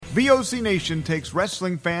VOC Nation takes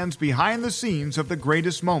wrestling fans behind the scenes of the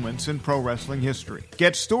greatest moments in pro wrestling history.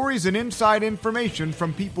 Get stories and inside information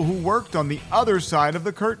from people who worked on the other side of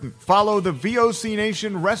the curtain. Follow the VOC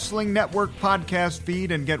Nation Wrestling Network podcast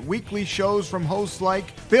feed and get weekly shows from hosts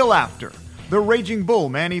like Bill Apter, The Raging Bull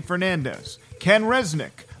Manny Fernandez, Ken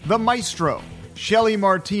Resnick, The Maestro, Shelly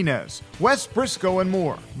Martinez, Wes Briscoe, and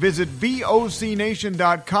more. Visit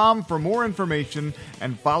VOCNation.com for more information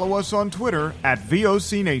and follow us on Twitter at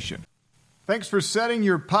VOCNation. Thanks for setting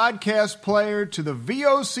your podcast player to the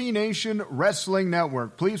VOC Nation Wrestling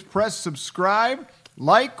Network. Please press subscribe,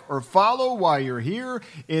 like, or follow while you're here.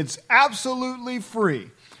 It's absolutely free.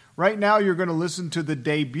 Right now, you're going to listen to the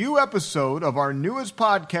debut episode of our newest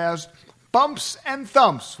podcast, Bumps and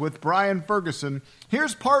Thumps with Brian Ferguson.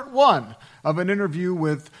 Here's part one of an interview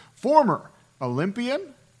with former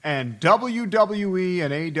Olympian and WWE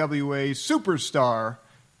and AWA superstar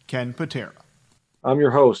Ken Patera. I'm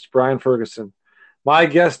your host, Brian Ferguson. My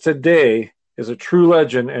guest today is a true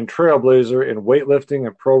legend and trailblazer in weightlifting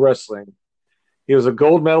and pro wrestling. He was a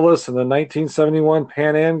gold medalist in the 1971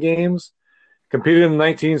 Pan Am Games, competed in the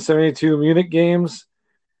 1972 Munich Games,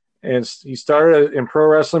 and he started in pro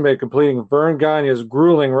wrestling by completing Verne Gagne's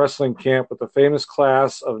grueling wrestling camp with the famous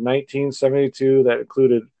class of 1972 that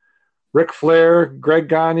included Ric Flair, Greg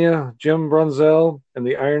Gagne, Jim Brunzell, and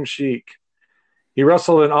the Iron Sheik. He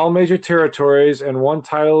wrestled in all major territories and won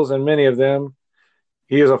titles in many of them.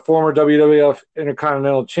 He is a former WWF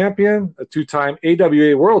Intercontinental Champion, a two-time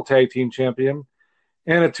AWA World Tag Team Champion,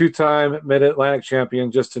 and a two-time Mid-Atlantic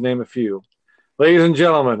Champion, just to name a few. Ladies and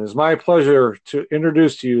gentlemen, it's my pleasure to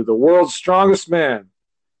introduce to you the world's strongest man,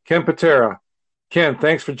 Ken Patera. Ken,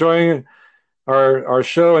 thanks for joining our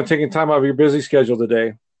show and taking time out of your busy schedule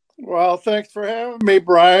today. Well, thanks for having me,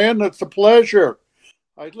 Brian. It's a pleasure.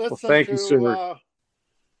 I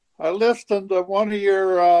listened to one of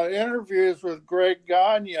your interviews with Greg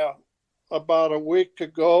Gagne about a week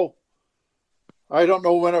ago. I don't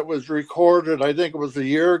know when it was recorded. I think it was a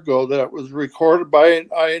year ago that it was recorded,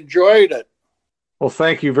 but I enjoyed it. Well,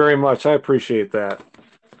 thank you very much. I appreciate that.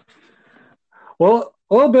 Well,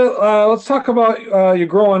 a little bit, let's talk about you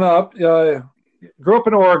growing up. You grew up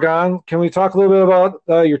in Oregon. Can we talk a little bit about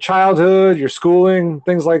your childhood, your schooling,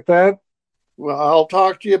 things like that? Well, I'll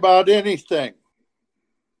talk to you about anything.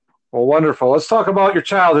 Well, wonderful. Let's talk about your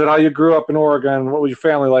childhood, how you grew up in Oregon, what your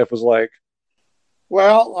family life was like.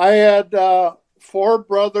 Well, I had 4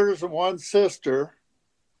 brothers and 1 sister.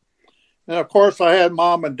 And, of course, I had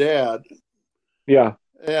mom and dad. Yeah.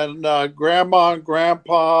 And grandma and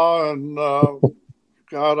grandpa, and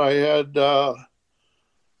God, I had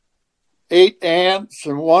 8 aunts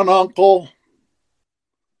and 1 uncle.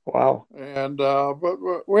 Wow. And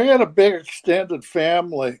but we had a big extended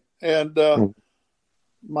family. And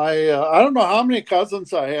my I don't know how many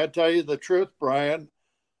cousins I had, tell you the truth, Brian.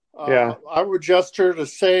 Yeah. I would just hear to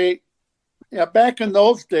say, yeah, back in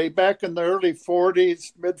those days, back in the early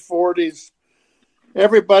 40s, mid 40s,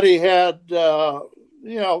 everybody had, 5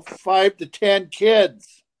 to 10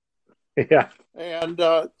 kids. Yeah. And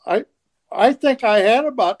I think I had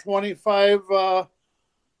about 25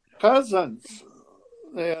 cousins.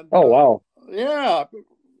 And, oh, wow. Yeah.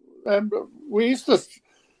 And we used to,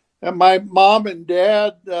 and my mom and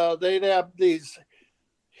dad, they'd have these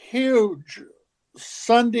huge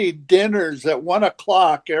Sunday dinners at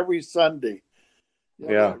 1:00 every Sunday.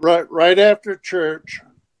 Yeah. Right after church.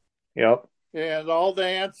 Yep. And all the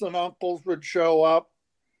aunts and uncles would show up.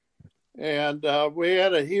 And we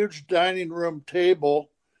had a huge dining room table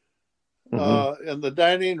in the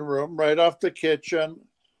dining room right off the kitchen.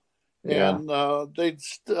 Yeah. And they'd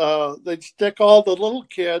stick all the little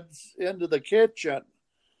kids into the kitchen.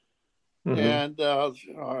 And, oh,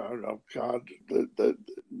 God,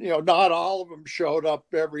 not all of them showed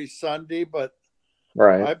up every Sunday, but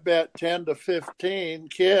right. I bet 10 to 15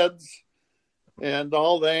 kids and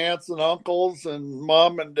all the aunts and uncles and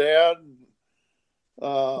mom and dad.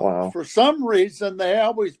 Wow. For some reason, they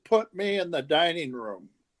always put me in the dining room.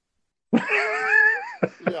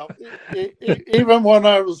 Even when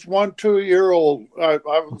I was 1-2 year old, I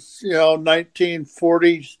was,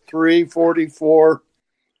 1943, 44.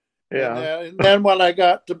 Yeah. And then when I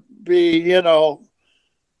got to be, 3,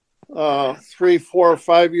 4,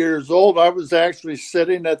 5 years old, I was actually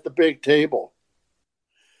sitting at the big table.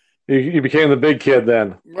 You became the big kid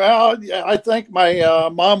then. Well, yeah, I think my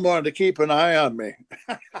mom wanted to keep an eye on me.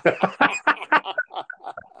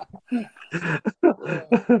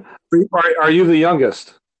 Are you the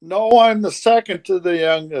youngest? No, I'm the second to the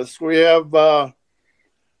youngest. We have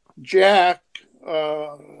Jack.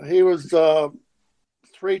 He was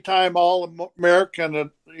 3-time All-American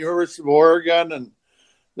at the University of Oregon and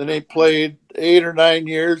Then he played 8 or 9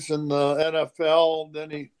 years in the NFL. Then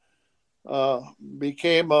he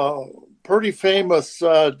became a pretty famous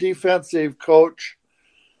defensive coach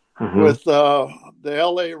with the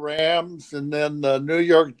LA Rams and then the New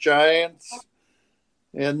York Giants.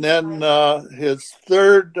 And then his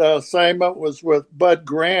third assignment was with Bud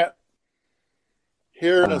Grant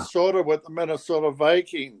here in Minnesota with the Minnesota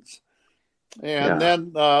Vikings. And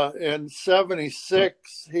then in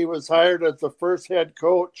 76, he was hired as the first head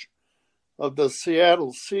coach of the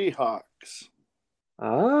Seattle Seahawks.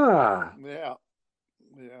 Ah. Yeah.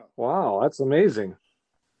 Wow, that's amazing.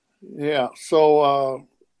 Yeah. So,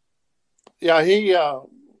 he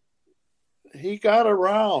got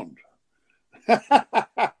around.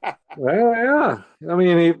 Well, yeah. I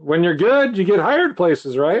mean, when you're good, you get hired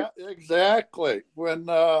places, right? Yeah, exactly. When in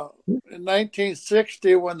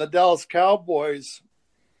 1960, when the Dallas Cowboys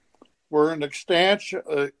were an expansion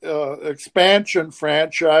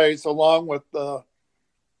franchise along with the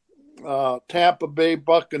Tampa Bay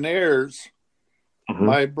Buccaneers,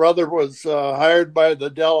 my brother was hired by the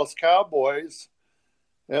Dallas Cowboys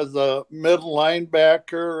as a middle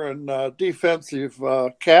linebacker and defensive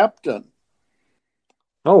captain.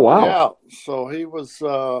 Oh, wow. Yeah, so he was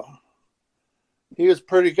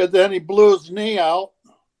pretty good. Then he blew his knee out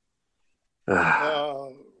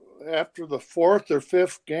after the fourth or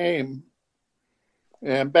fifth game.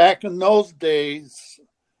 And back in those days,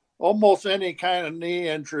 almost any kind of knee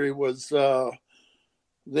injury was the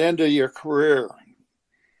end of your career.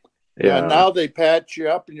 Yeah. Now they patch you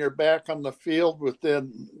up and you're back on the field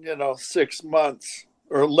within 6 months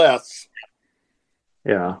or less.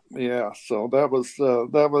 Yeah. So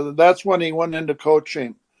that's when he went into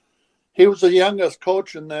coaching. He was the youngest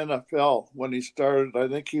coach in the NFL when he started. I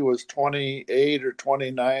think he was 28 or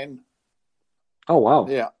 29. Oh, wow.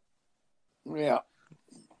 Yeah. Wow.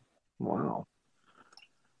 Well,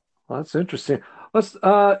 that's interesting. Let's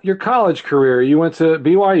your college career. You went to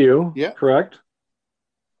BYU, correct?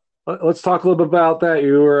 Let's talk a little bit about that.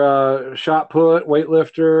 You were a shot put,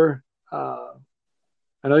 weightlifter. I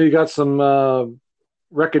know you got some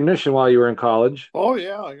recognition while you were in college. Oh,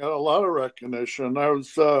 yeah. I got a lot of recognition. I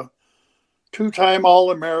was two-time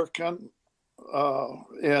All-American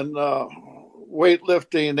in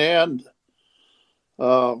weightlifting and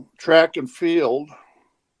track and field.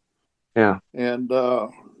 Yeah. And,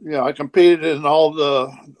 I competed in all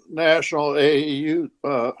the national AAU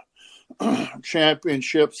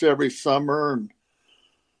championships every summer. And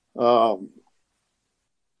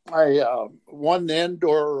I won the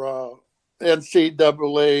indoor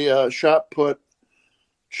NCAA shot put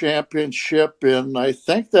championship I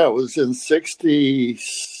think that was in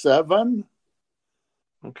 67.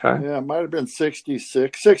 Okay. Yeah, it might have been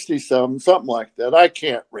 66, 67, something like that. I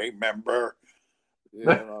can't remember.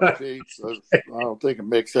 I don't think it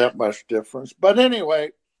makes that much difference. But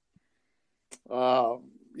anyway, I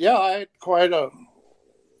had quite a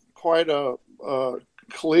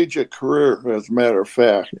collegiate career, as a matter of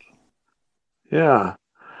fact. Yeah.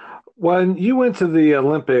 When you went to the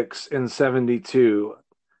Olympics in 72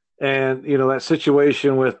 and, that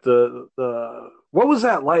situation with the what was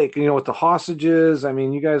that like, with the hostages? I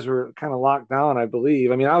mean, you guys were kind of locked down, I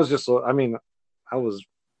believe. I mean, I was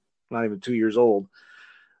not even 2 years old.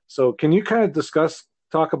 So can you kind of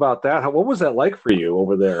talk about that? What was that like for you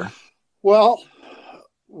over there? Well,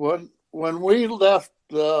 when we left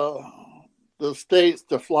the States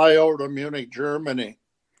to fly over to Munich, Germany,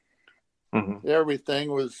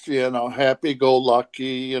 everything was,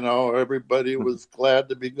 happy-go-lucky. Everybody was glad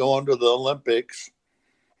to be going to the Olympics.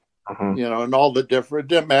 And all the different. It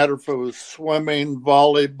didn't matter if it was swimming,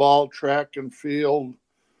 volleyball, track and field,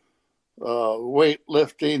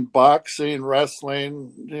 weightlifting, boxing,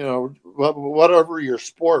 wrestling. Whatever your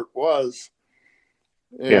sport was.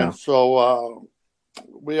 And so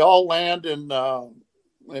we all land in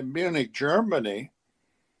Munich, Germany.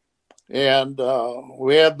 And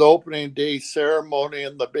we had the opening day ceremony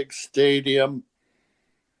in the big stadium.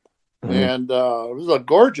 And it was a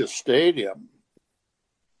gorgeous stadium.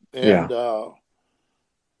 And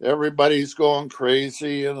everybody's going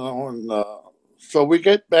crazy, and so we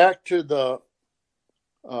get back to the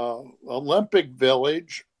Olympic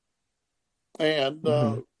Village, and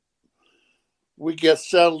we get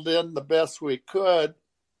settled in the best we could.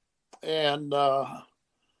 And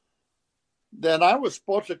then I was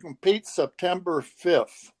supposed to compete September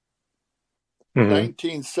 5th,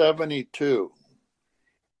 1972.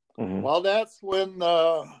 Well, that's when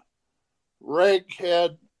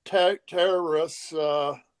raghead terrorists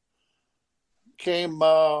came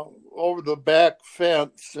over the back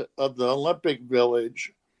fence of the Olympic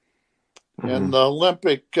Village And the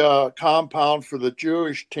Olympic compound for the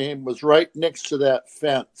Jewish team was right next to that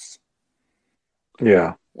fence.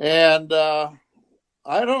 Yeah. And I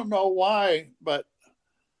don't know why, but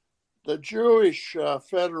the Jewish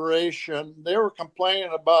Federation, they were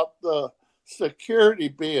complaining about the security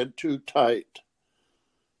being too tight,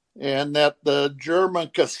 and that the German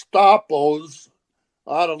Gestapos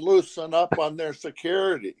ought to loosen up on their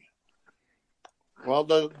security. Well,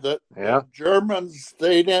 the Germans,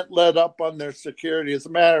 they didn't let up on their security. As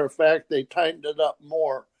a matter of fact, they tightened it up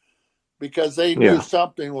more because they knew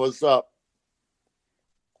something was up.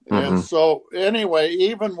 And so anyway,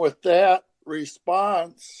 even with that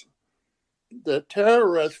response, the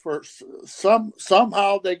terrorists, for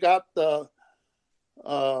somehow they got the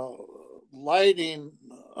lighting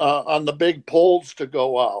on the big poles to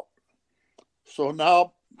go out. So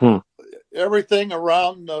now everything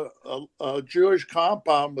around the Jewish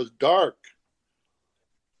compound was dark.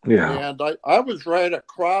 Yeah. And I was right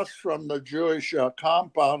across from the Jewish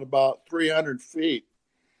compound, about 300 feet.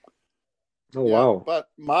 Oh, wow. But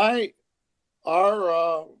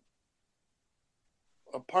our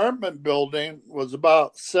apartment building was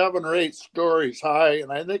about 7 or 8 stories high,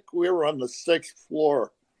 and I think we were on the 6th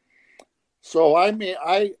floor. So I mean,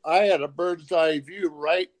 I had a bird's eye view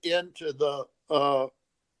right into the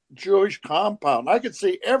Jewish compound. I could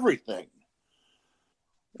see everything.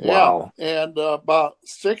 Wow. Yeah. And about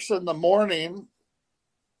 6 in the morning,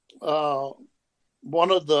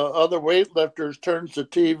 one of the other weightlifters turns the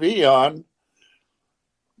TV on,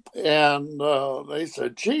 and they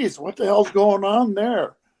said, "Geez, what the hell's going on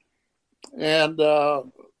there?" And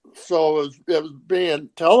so it was being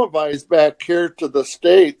televised back here to the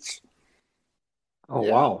States. Oh,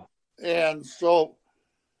 wow. And so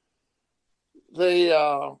they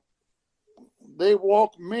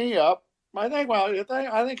woke me up. I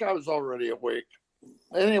think I was already awake.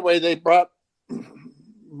 Anyway, they brought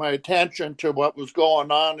my attention to what was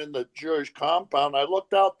going on in the Jewish compound. I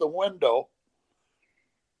looked out the window,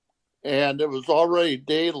 and it was already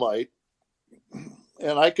daylight,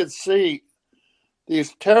 and I could see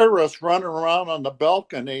these terrorists running around on the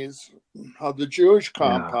balconies of the Jewish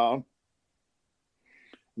compound.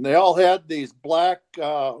 And they all had these black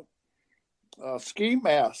ski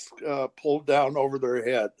masks pulled down over their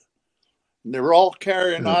head. And they were all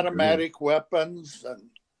carrying automatic weapons. And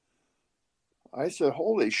I said,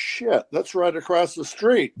 "Holy shit, that's right across the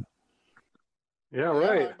street." Yeah,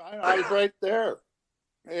 right. I was right there.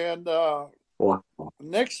 And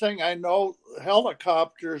next thing I know,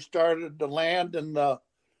 helicopters started to land in the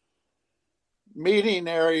meeting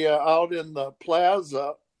area out in the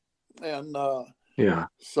plaza. And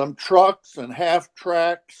some trucks and half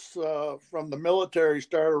tracks from the military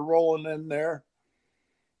started rolling in there.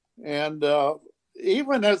 And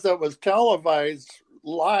even as it was televised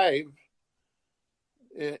live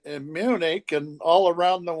in Munich and all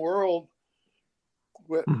around the world,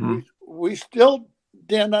 we still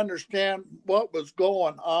didn't understand what was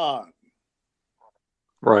going on.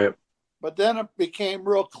 Right. But then it became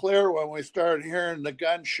real clear when we started hearing the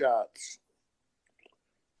gunshots.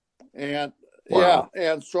 And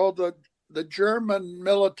and so the German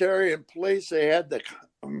military and police, they had the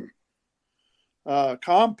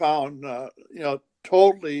compound,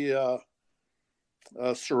 totally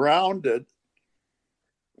surrounded.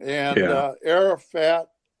 And Arafat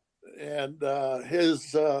and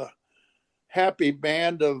his happy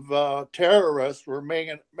band of terrorists were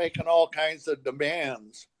making all kinds of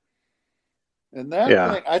demands. And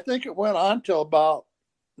that thing, I think it went on till about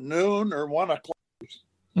noon or 1 o'clock.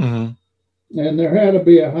 And there had to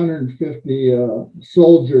be 150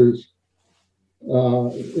 soldiers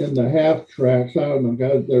in the half tracks. I don't know,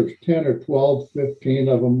 God, there's 10 or 12, 15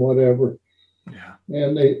 of them, whatever. Yeah.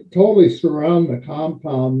 And they totally surround the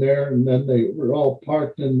compound there, and then they were all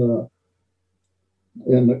parked in the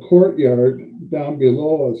courtyard down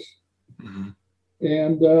below us.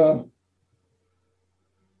 And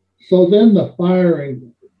so then the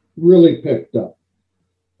firing really picked up.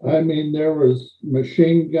 I mean, there was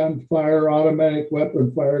machine gun fire, automatic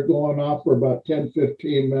weapon fire going off for about 10,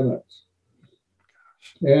 15 minutes.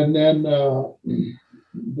 And then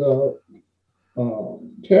the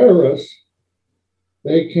terrorists,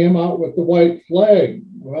 they came out with the white flag.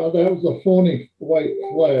 Well, that was a phony white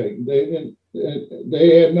flag. They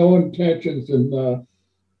had no intentions in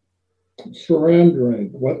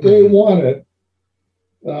surrendering. What they wanted,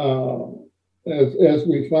 as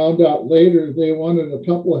we found out later, they wanted a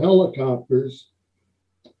couple of helicopters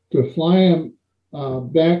to fly them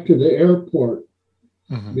back to the airport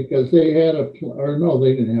because they had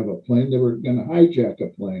they didn't have a plane. They were going to hijack a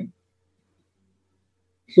plane.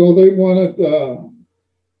 So they wanted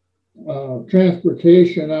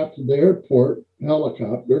transportation out to the airport,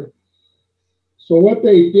 helicopter. So what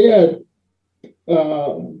they did, I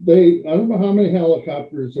don't know how many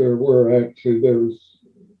helicopters there were actually. There was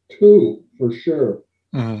two for sure.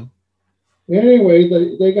 Mm-hmm. Anyway,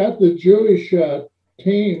 they got the Jewish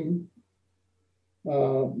team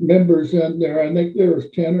members in there. I think there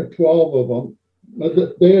was 10 or 12 of them.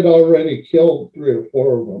 But they had already killed 3 or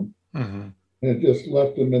 4 of them and just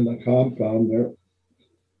left them in the compound there.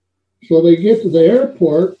 So they get to the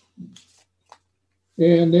airport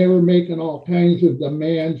and they were making all kinds of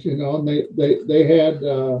demands, you know, and they had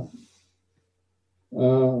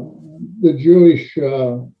the Jewish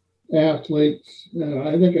athletes, and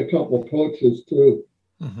I think a couple coaches too.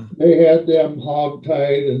 Mm-hmm. They had them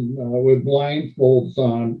hogtied and with blindfolds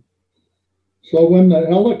on. So when the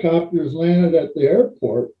helicopters landed at the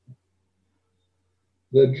airport,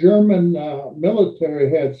 the German military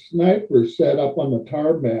had snipers set up on the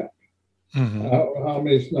tarmac. Mm-hmm. I don't know how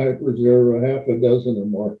many snipers there were, half a dozen or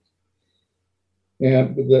more.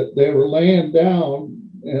 And they were laying down,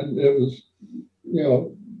 and it was, you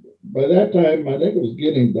know, by that time, I think it was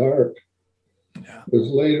getting dark. Yeah. It was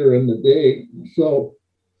later in the day. So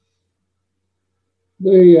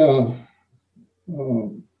they,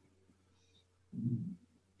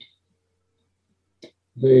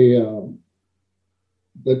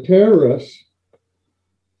 the terrorists,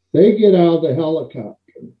 they get out of the helicopter.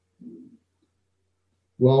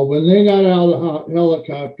 Well, when they got out of the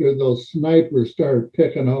helicopter, those snipers started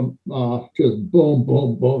picking them off, just boom,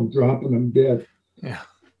 boom, boom, dropping them dead. Yeah.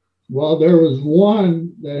 Well, there was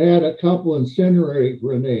one that had a couple incendiary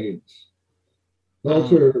grenades.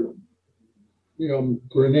 Those are, you know,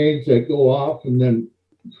 grenades that go off and then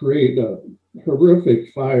create a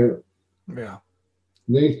horrific fire. Yeah.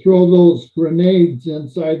 They throw those grenades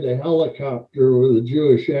inside the helicopter where the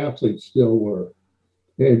Jewish athletes still were.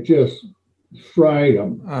 It just fried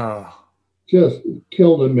them. Oh. Just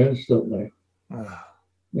killed them instantly. Oh.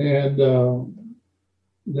 And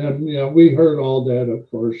then, you know, we heard all that, of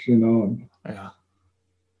course, you know. And yeah.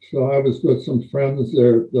 So I was with some friends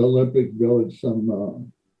there at the Olympic Village.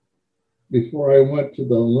 Before I went to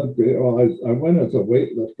the Olympic, well, I went as a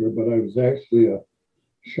weightlifter, but I was actually a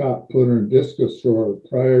shot putter and discus thrower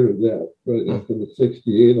prior to that, for the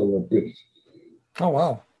 '68 Olympics. Oh,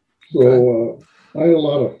 wow. So okay. I had a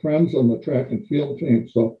lot of friends on the track and field team.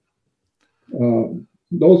 So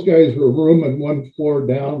those guys were rooming one floor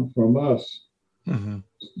down from us. Mm-hmm.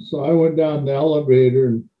 So I went down the elevator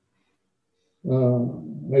and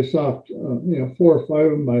I saw, 4 or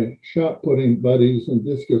 5 of my shot putting buddies and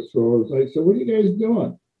discus throwers. I said, "What are you guys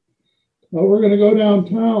doing?" "Oh, we're going to go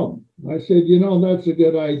downtown." I said, "You know, that's a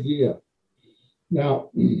good idea."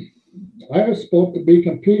 Now, I was supposed to be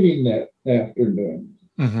competing that afternoon.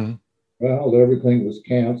 Mm-hmm. Well, everything was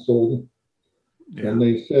canceled. Yeah. And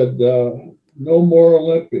they said, no more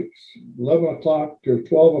Olympics. 11 o'clock or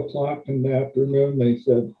 12 o'clock in the afternoon, they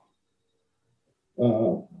said,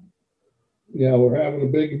 we're having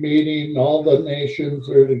a big meeting. All the nations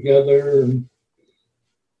are together and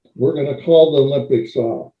we're going to call the Olympics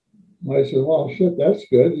off. I said, "Well, shit, that's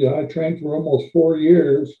good. Yeah, I trained for almost 4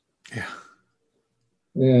 years." Yeah.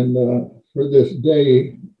 And for this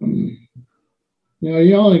day,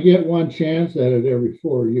 you only get one chance at it every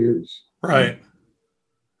 4 years. Right.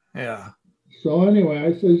 Yeah. So anyway,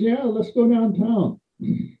 I says, "Yeah, let's go downtown."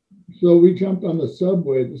 So we jumped on the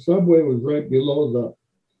subway. The subway was right below the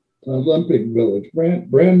Olympic Village.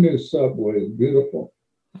 Brand new subway, beautiful.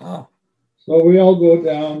 Oh. So we all go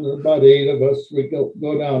down. There's about 8 of us. We go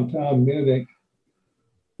downtown Munich,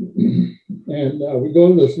 and we go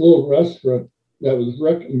to this little restaurant that was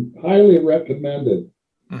highly recommended.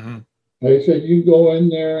 Mm-hmm. I said, "You go in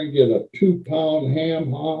there and get a 2-pound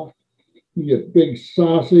ham hock. You get big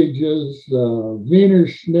sausages, Wiener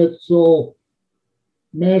Schnitzel,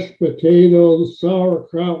 mashed potatoes,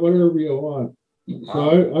 sauerkraut, whatever you want." Wow.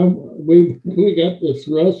 So we got this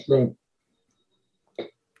restaurant,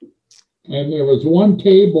 and there was one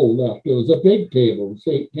table left. It was a big table,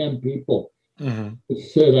 say 10 people to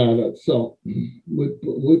sit at it. So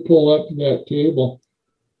we pull up to that table,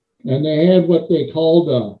 and they had what they called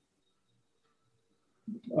a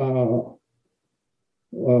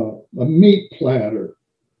meat platter.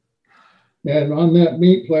 And on that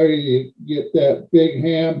meat platter, you get that big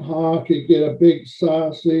ham hock, you get a big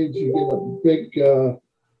sausage, you get a big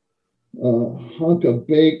hunk of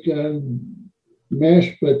bacon,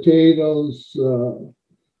 mashed potatoes,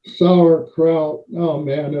 sauerkraut. Oh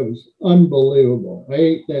man, it was unbelievable. I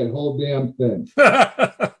ate that whole damn thing.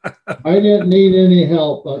 I didn't need any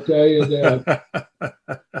help, I'll tell you that.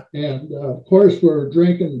 And of course, we're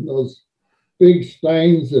drinking those big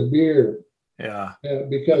steins of beer. Yeah.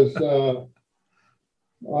 Because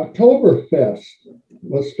Oktoberfest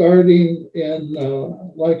was starting in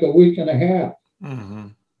like a week and a half. Mm-hmm.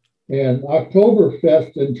 And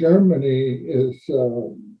Oktoberfest in Germany is,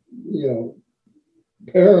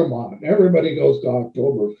 paramount. Everybody goes to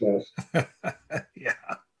Oktoberfest.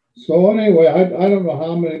 Yeah. So anyway, I don't know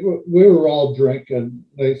how many, we were all drinking.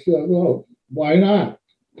 They said, well, why not?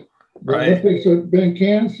 The Olympics have been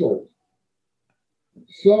canceled.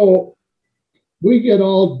 So we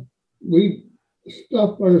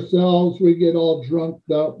stuff ourselves, we get all drunked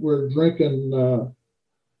up, we're drinking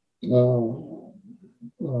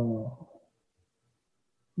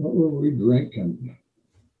what were we drinking?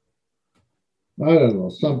 I don't know,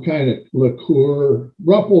 some kind of liqueur,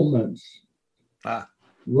 Ruppelmans.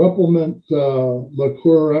 Ruppelmans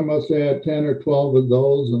liqueur. I must have had 10 or 12 of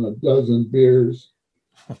those and a dozen beers.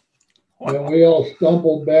 Wow. And we all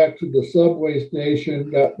stumbled back to the subway station,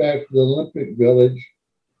 got back to the Olympic Village.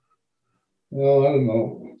 Well, I don't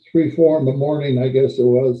know, 3, 4 in the morning, I guess it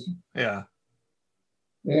was. Yeah.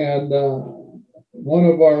 And one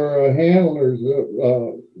of our handlers,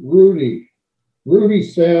 Rudy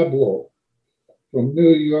Sablo from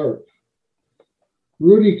New York.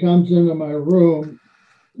 Rudy comes into my room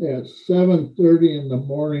at 7:30 in the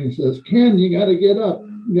morning and says, Ken, you got to get up.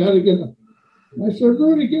 You got to get up. I said,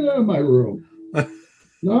 Rudy, get out of my room.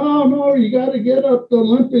 No, you got to get up. The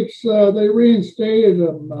Olympics, they reinstated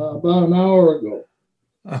them about an hour ago.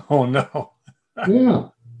 Oh, no. Yeah.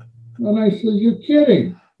 And I said, you're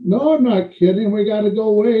kidding. No, I'm not kidding. We got to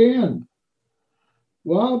go weigh in.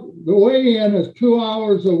 Well, the weigh-in is 2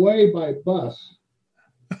 hours away by bus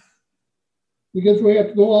because we have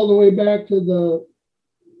to go all the way back to the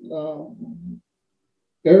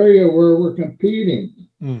area where we're competing.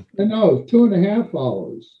 And no, it's 2.5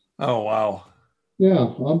 hours. Oh, wow. Yeah,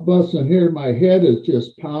 I'm bussing here. My head is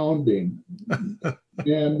just pounding.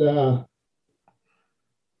 And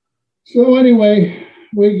so anyway,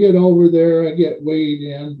 we get over there. I get weighed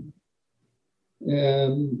in.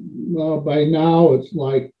 And by now it's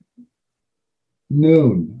like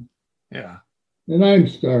noon. Yeah. And I'm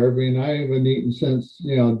starving. I haven't eaten since,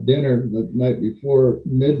 dinner the night before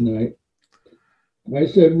midnight. I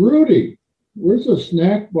said, Rudy, where's a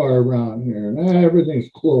snack bar around here? And everything's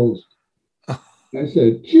closed. I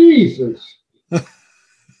said, Jesus.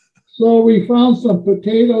 So we found some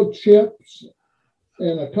potato chips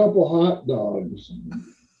and a couple hot dogs.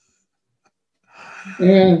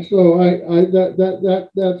 And so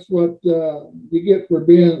that's what you get for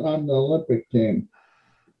being on the Olympic team.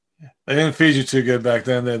 They didn't feed you too good back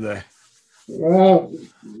then, did they? Well,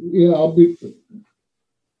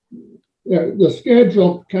 the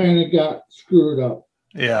schedule kind of got screwed up.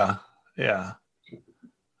 Yeah.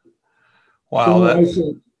 Wow.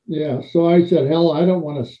 So I said, hell, I don't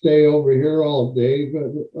want to stay over here all day.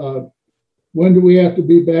 But when do we have to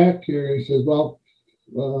be back here? He says, well,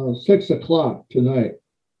 6 o'clock tonight.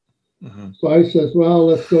 Mm-hmm. So I says, well,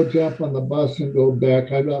 let's go jump on the bus and go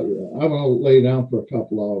back. I'm going to lay down for a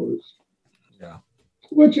couple hours. Yeah.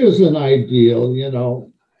 Which isn't ideal, Yeah.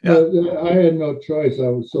 But I had no choice. I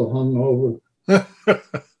was so hungover.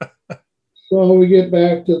 So we get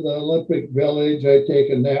back to the Olympic Village. I take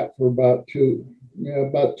a nap for about 2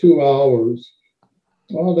 hours.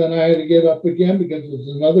 Well, then I had to get up again because it was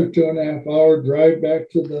another 2.5 hour drive back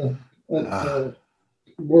to the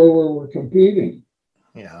where we were competing.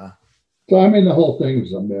 Yeah. So I mean, the whole thing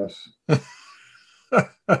was a mess.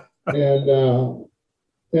 And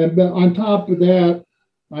on top of that,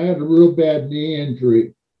 I had a real bad knee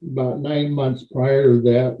injury about 9 months prior to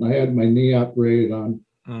that, and I had my knee operated on.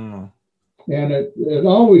 And it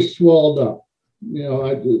always swelled up.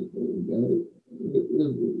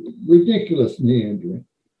 Ridiculous knee injury.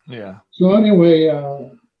 Yeah. So anyway,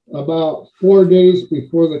 about 4 days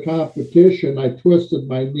before the competition, I twisted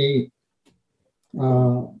my knee.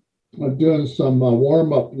 I'm doing some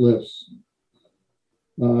warm-up lifts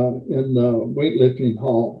in the weightlifting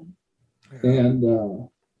hall. And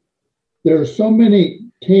there are so many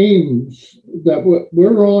teams that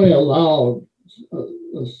we're only allowed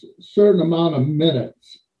a certain amount of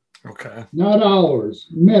minutes. Okay. Not hours,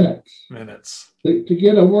 minutes. To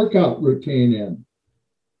get a workout routine in.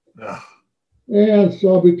 Ugh. And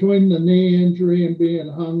so between the knee injury and being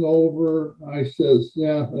hungover, I says,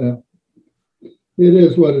 yeah, it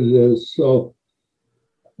is what it is. So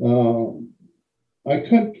I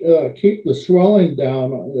couldn't keep the swelling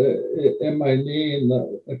down in my knee.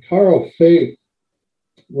 And Carl Faith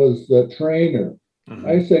was the trainer. Mm-hmm.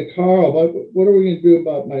 I said, Carl, what are we going to do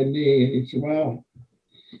about my knee? And he said, well,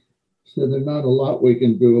 there's not a lot we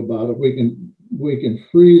can do about it. We can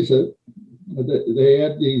freeze it they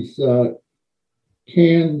had these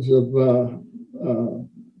cans of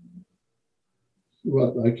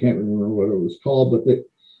what I can't remember what it was called, but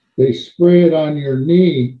they spray it on your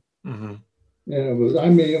knee, and it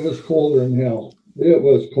was colder than hell. It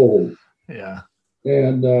was cold. Yeah.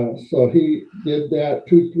 And so he did that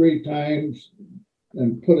 2-3 times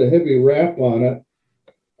and put a heavy wrap on it.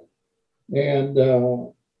 And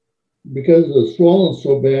because it was swollen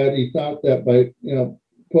so bad, he thought that by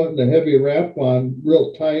putting the heavy wrap on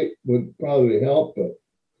real tight would probably help it.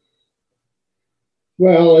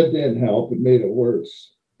 Well, it didn't help. It made it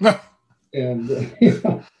worse. And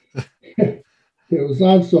it was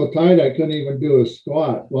on so tight I couldn't even do a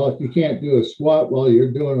squat. Well, if you can't do a squat while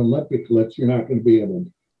you're doing Olympic lifts, you're not going to be able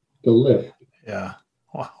to lift. Yeah.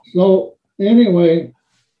 Wow. So anyway,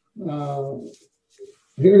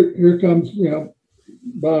 here comes,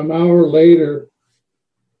 about an hour later,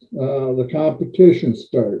 the competition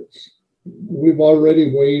starts. We've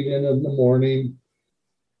already weighed in the morning,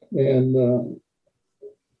 and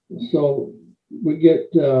so we get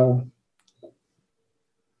out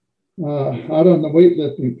on the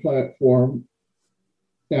weightlifting platform.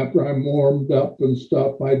 After I'm warmed up and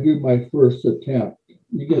stuff, I do my first attempt.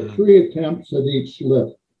 You get 3 attempts at each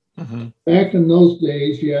lift. Back in those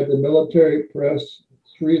days, you had the military press,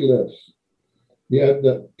 3 lifts. You had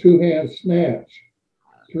the 2-hand snatch,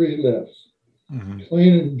 3 lifts.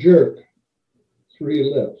 Clean and jerk, 3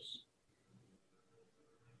 lifts.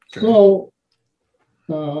 Okay. So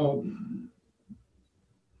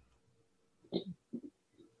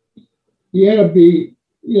you had to be,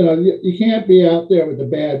 you can't be out there with a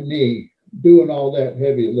bad knee doing all that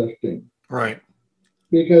heavy lifting. Right.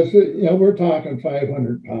 Because, we're talking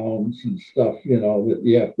 500 pounds and stuff, that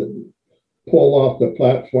you have to pull off the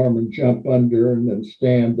platform and jump under and then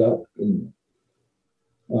stand up and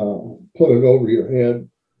put it over your head.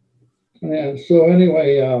 And so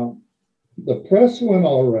anyway, the press went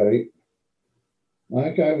all right. I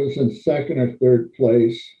think I was in 2nd or 3rd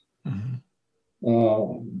place.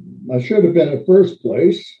 I should have been in 1st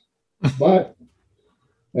place, but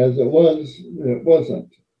as it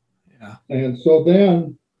wasn't. Yeah. And so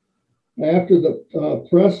then after the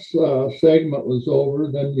press segment was over,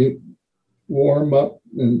 then you warm up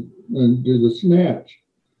and do the snatch.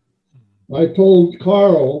 I told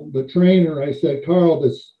Carl, the trainer, I said, Carl,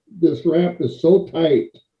 this wrap is so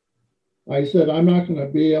tight. I said, I'm not going to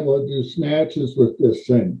be able to do snatches with this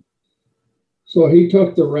thing. So he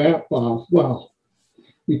took the wrap off. Wow.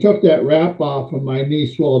 He took that wrap off and my knee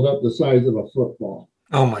swelled up the size of a football.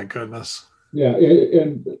 Oh, my goodness. Yeah,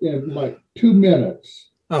 in like 2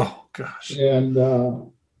 minutes. Oh, gosh. And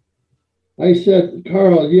I said,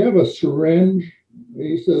 Carl, you have a syringe?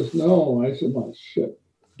 He says, no. I said, oh, shit.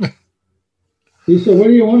 He said, what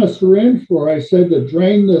do you want a syringe for? I said, to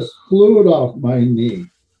drain this fluid off my knee.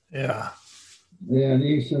 Yeah. And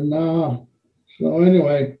he said, no. So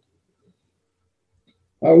anyway,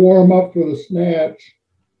 I warm up for the snatch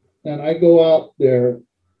and I go out there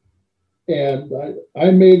and I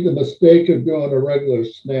made the mistake of doing a regular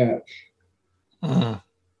snatch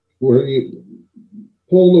where you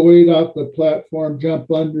pull the weight off the platform,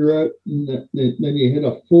 jump under it, and then you hit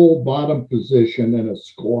a full bottom position in a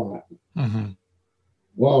squat.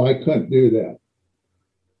 Well, I couldn't do that.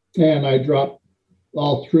 And I dropped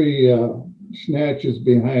all 3 snatches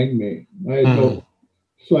behind me. I had no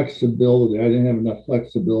flexibility. I didn't have enough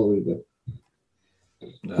flexibility to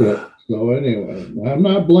fit. So anyway, I'm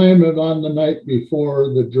not blaming it on the night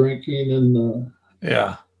before, the drinking and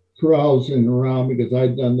the carousing around, because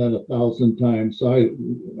I'd done that 1,000 times. So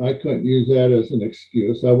I couldn't use that as an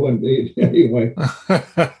excuse. I wouldn't eat anyway.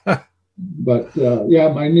 But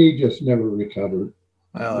my knee just never recovered.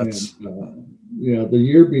 Well, that's... And, the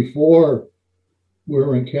year before, we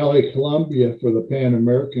were in Cali, Colombia for the Pan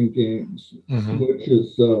American Games, which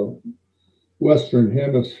is Western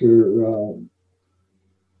Hemisphere,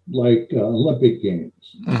 like Olympic Games.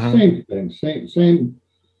 Same thing, same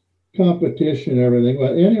competition, everything.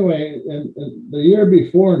 But anyway, and the year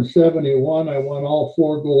before in 71, I won all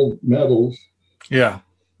 4 gold medals. Yeah.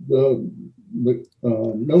 The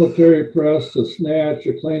military press, the snatch,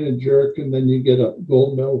 a clean and jerk, and then you get a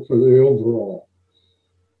gold medal for the overall.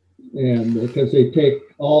 And because they take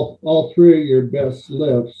all 3 of your best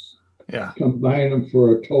lifts, combine them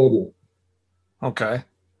for a total. Okay.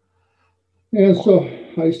 And so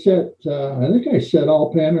I think I set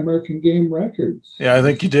all Pan American Game records. Yeah, I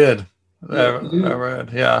think you did. I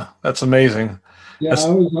read. Yeah, that's amazing. Yeah, I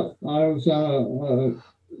was on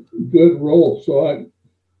a good roll. So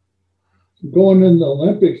going in the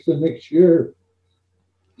Olympics the next year,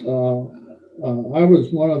 I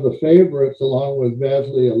was one of the favorites along with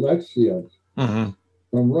Vasily Alexiev. Mm-hmm.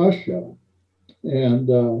 from Russia.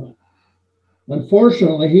 And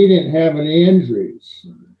unfortunately, he didn't have any injuries.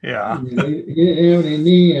 Yeah. He didn't have any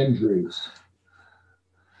knee injuries.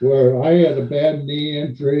 Where I had a bad knee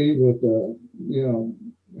injury with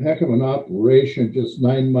heck of an operation just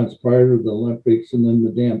 9 months prior to the Olympics, and then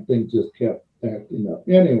the damn thing just kept acting up.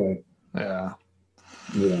 Anyway. Yeah.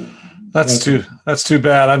 Yeah. That's too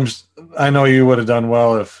bad. I know you would have done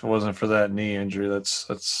well if it wasn't for that knee injury.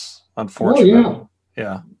 That's unfortunate. Oh,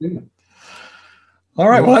 yeah. All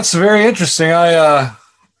right. Well, that's very interesting. I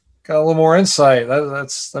got a little more insight.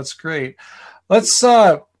 That's great. Let's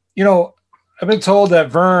I've been told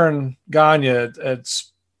that Vern Gagne had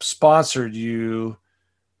sponsored you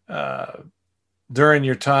during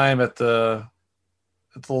your time at the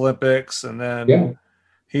Olympics, and then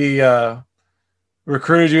he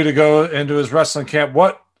recruited you to go into his wrestling camp.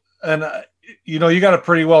 You got a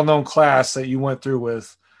pretty well-known class that you went through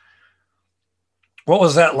with. What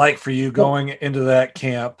was that like for you going into that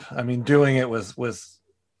camp? I mean, doing it with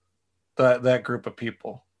that group of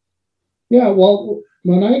people. Yeah, well,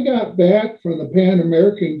 when I got back from the Pan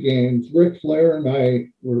American Games, Ric Flair and I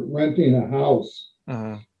were renting a house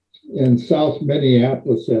in South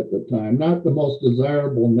Minneapolis at the time. Not the most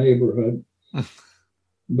desirable neighborhood,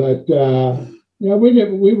 but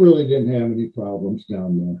we really didn't have any problems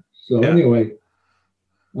down there. So anyway,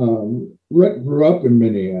 Rick grew up in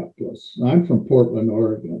Minneapolis. I'm from Portland,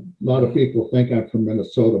 Oregon. A lot of people think I'm from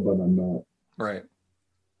Minnesota, but I'm not. Right.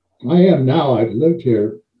 I am now. I've lived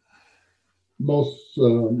here most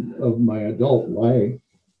of my adult life.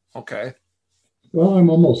 Okay. Well, I'm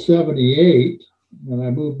almost 78, and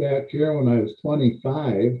I moved back here when I was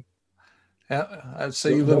 25. Yeah, I'd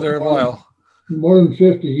say you lived there a while. More than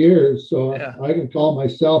 50 years, so I can call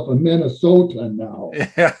myself a Minnesotan now.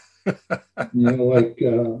 Yeah. Like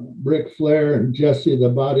Ric Flair and Jesse the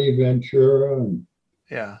Body Ventura and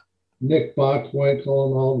Nick Bockwinkel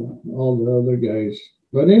and all the other guys.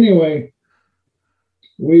 But anyway,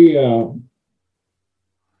 we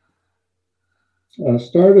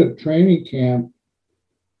started training camp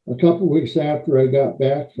a couple of weeks after I got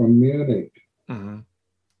back from Munich. Mm-hmm.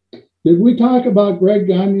 Did we talk about Greg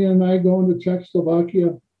Gagne and I going to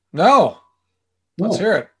Czechoslovakia? No. Let's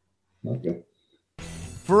hear it. Okay.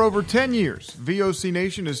 For over 10 years, VOC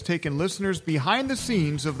Nation has taken listeners behind the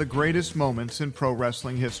scenes of the greatest moments in pro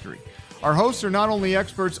wrestling history. Our hosts are not only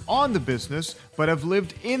experts on the business, but have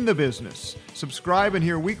lived in the business. Subscribe and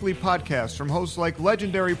hear weekly podcasts from hosts like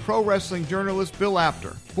legendary pro wrestling journalist Bill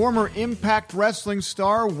Apter, former Impact Wrestling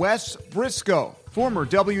star Wes Briscoe, former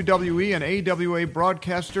WWE and AWA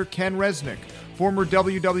broadcaster Ken Resnick, former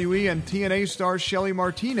WWE and TNA star Shelly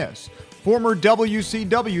Martinez, former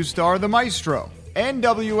WCW star The Maestro,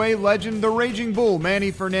 NWA legend The Raging Bull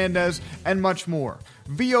Manny Fernandez, and much more.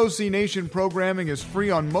 VOC Nation programming is free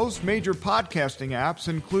on most major podcasting apps,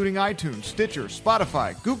 including iTunes, Stitcher,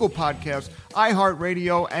 Spotify, Google Podcasts,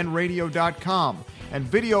 iHeartRadio, and Radio.com. And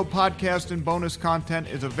video podcast and bonus content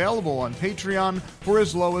is available on Patreon for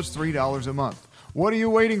as low as $3 a month. What are you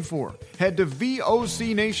waiting for? Head to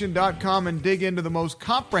VOCNation.com and dig into the most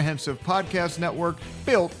comprehensive podcast network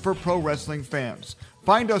built for pro wrestling fans.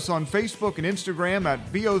 Find us on Facebook and Instagram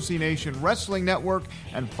at VOC Nation Wrestling Network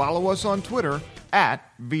and follow us on Twitter at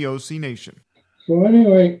VOC Nation. So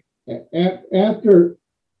anyway, after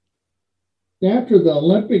the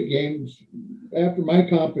Olympic Games, after my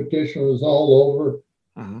competition was all over,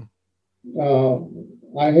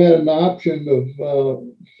 I had an option of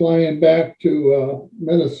flying back to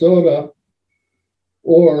Minnesota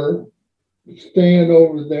or staying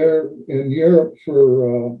over there in Europe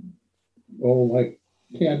for like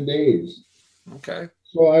 10 days. Okay.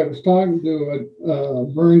 So I was talking to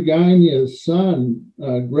Vern Gagne's son,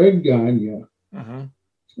 Greg Gagne.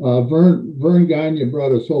 Vern Gagne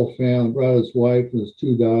brought his whole family, brought his wife and his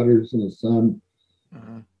two daughters and his son.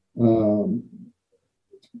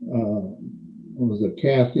 What was it,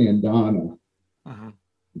 Kathy and Donna?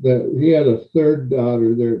 He had a third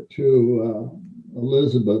daughter there too,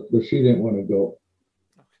 Elizabeth, but she didn't want to go.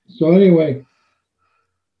 So anyway,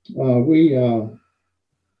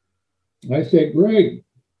 I said, Greg,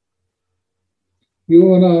 you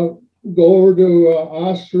want to go over to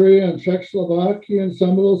Austria and Czechoslovakia and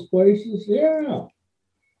some of those places? Yeah.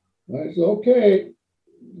 I said, okay.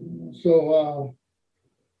 So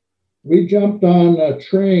we jumped on a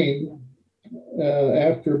train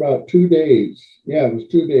after about 2 days. Yeah, it was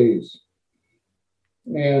 2 days.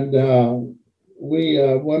 And we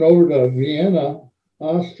went over to Vienna,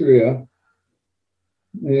 Austria,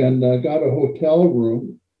 and got a hotel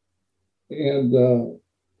room. And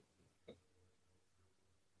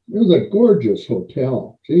was a gorgeous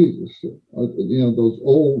hotel. Jesus, those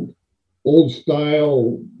old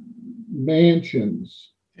style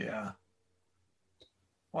mansions. Yeah.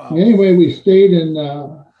 Wow. Anyway, we stayed in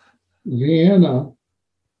Vienna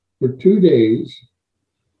for 2 days,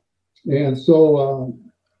 and so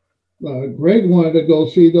Greg wanted to go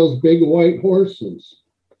see those big white horses.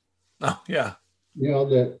 Oh, yeah.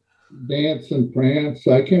 That dance and prance.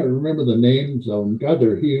 I can't remember the names of them. God,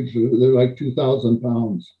 they're huge. They're like 2,000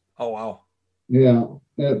 pounds. Oh, wow. Yeah.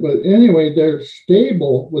 But anyway, their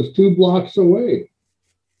stable was 2 blocks away.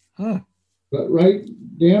 But right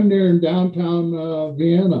damn near in downtown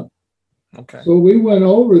Vienna. Okay. So we went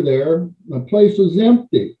over there. The place was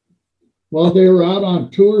empty. Well, they were out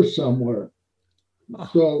on tour somewhere.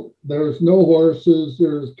 So there was no horses.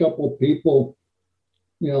 There was a couple of people,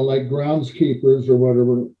 like groundskeepers or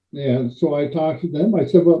whatever. And so I talked to them. I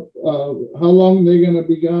said, well, how long are they going to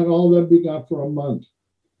be gone? Oh, they'll be gone for a month.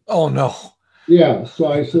 Oh, no. Yeah.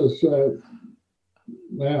 So I says,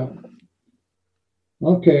 yeah,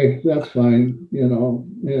 okay, that's fine,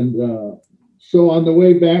 And so on the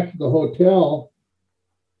way back to the hotel,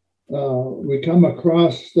 we come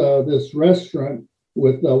across this restaurant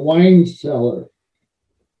with a wine cellar.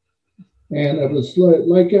 And it was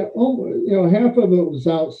like half of it was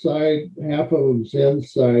outside, half of it was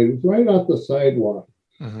inside. It was right off the sidewalk.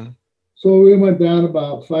 Mm-hmm. So we went down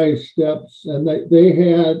about 5 steps, and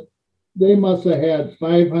they must have had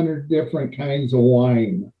 500 different kinds of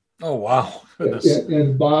wine. Oh, wow.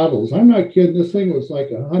 In bottles. I'm not kidding. This thing was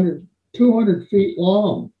like 200 feet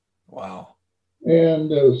long. Wow.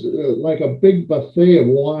 And it was like a big buffet of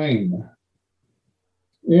wine.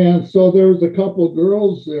 And so there was a couple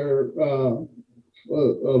girls there, of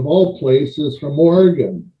all places, from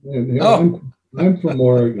Oregon. And I'm from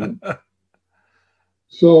Oregon.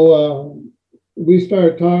 So we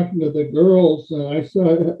started talking to the girls, and I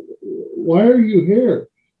said, why are you here?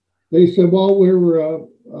 They said, well, we were,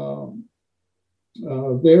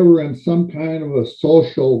 they were in some kind of a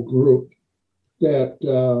social group that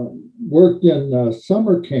worked in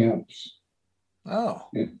summer camps. Oh.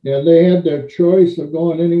 And they had their choice of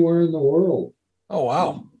going anywhere in the world. Oh,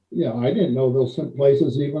 wow. I didn't know those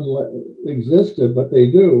places even existed, but they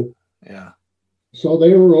do. Yeah. So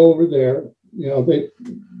they were over there. They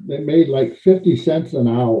made like 50 cents an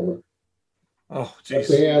hour. Oh, geez.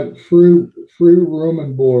 They had free room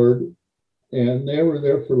and board, and they were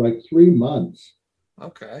there for like 3 months.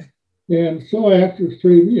 Okay. And so after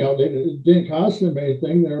 3, it didn't cost them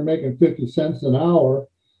anything. They were making 50 cents an hour.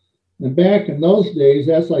 And back in those days,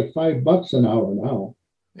 that's like $5 an hour now.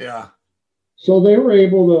 Yeah. So they were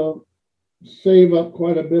able to save up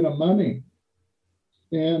quite a bit of money.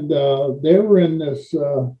 And they were in this, they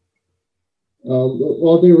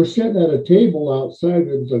were sitting at a table outside.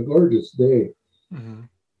 It was a gorgeous day. Mm-hmm.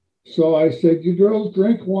 So I said, you girls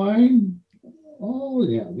drink wine? Oh,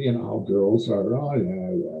 yeah, how girls are. Oh,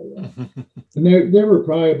 yeah. And they were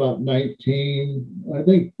probably about 19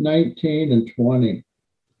 and 20.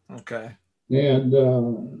 Okay. And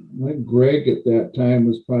Greg at that time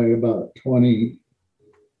was probably about 20,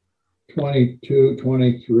 22,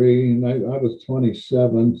 23, and I was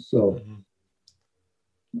 27. So,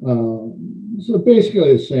 so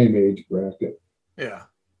basically the same age bracket. Yeah.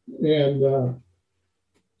 And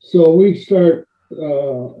so we start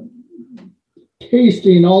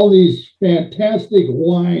tasting all these fantastic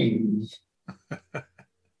wines.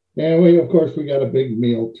 And we got a big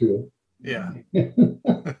meal too. Yeah.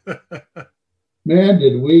 Man,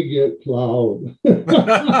 did we get plowed. We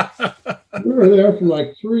were there for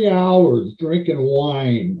like 3 hours drinking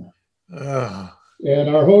wine. And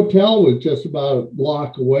our hotel was just about a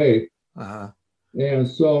block away. Uh-huh. And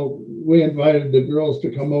so we invited the girls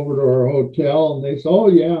to come over to our hotel, and they said, oh,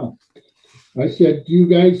 yeah. I said, do you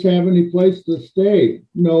guys have any place to stay?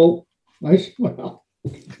 No. I said, well,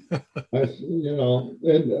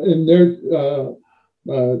 and their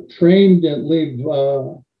train didn't leave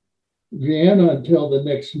Vienna until the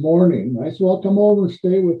next morning. I said, well, come over and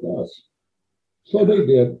stay with us. So they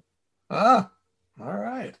did. Ah, all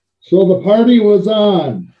right. So the party was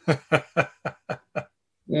on.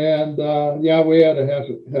 And we had a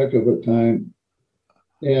heck of a time.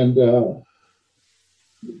 And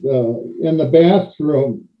in the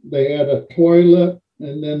bathroom, they had a toilet,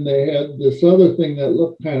 and then they had this other thing that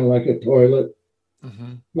looked kind of like a toilet,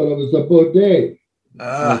 but it was a bidet.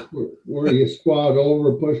 Where you squat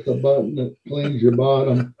over, push the button, it cleans your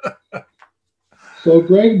bottom. So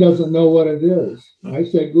Greg doesn't know what it is. I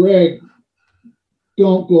said, Greg,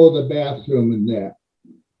 don't go to the bathroom in that.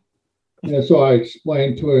 And so I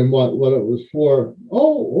explained to him what it was for.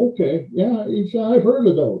 Oh, okay. Yeah, he said, I've heard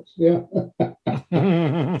of those. Yeah.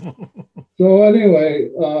 So anyway,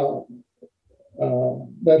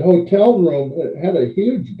 that hotel room, it had a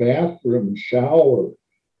huge bathroom and shower.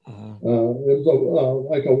 It was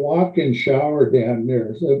like a walk-in shower down there.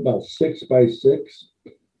 It was about 6 by 6.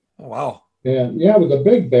 Wow. And yeah, it was a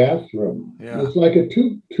big bathroom. Yeah. It was like a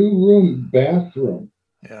two-room bathroom.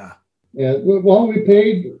 Yeah. And well, we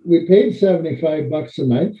paid $75 a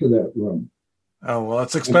night for that room. Oh, well,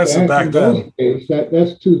 that's expensive back in then. those days,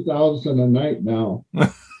 that's $2,000 a night now.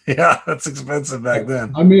 Yeah, that's expensive back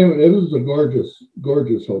then. I mean, it was a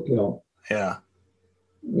gorgeous hotel. Yeah.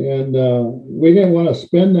 And we didn't want to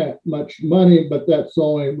spend that much money, but that's the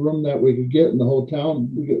only room that we could get in the hotel.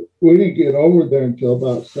 We didn't get over there until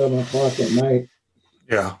about 7 o'clock at night.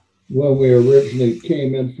 Yeah. When we originally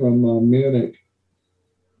came in from Munich.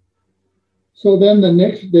 So then the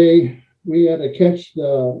next day, we had to catch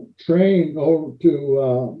the train over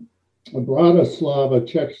to Bratislava,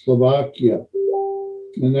 Czechoslovakia.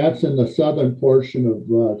 And that's in the southern portion of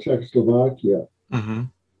Czechoslovakia. Mm-hmm.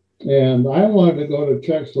 And I wanted to go to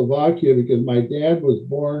Czechoslovakia because my dad was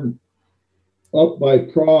born up by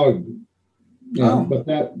Prague. But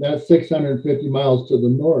that's 650 miles to the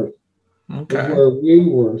north. Okay. Where we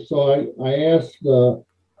were. So I asked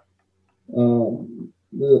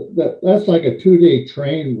that's like a 2-day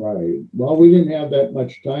train ride. Well, we didn't have that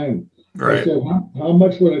much time. Right. I said, how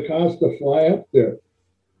much would it cost to fly up there?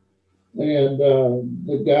 And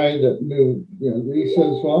the guy that knew, he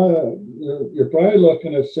says, well, you're probably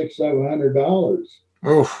looking at $600-700.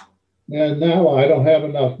 Oof. And now I don't have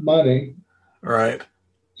enough money. Right.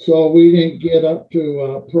 So we didn't get up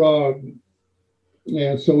to Prague.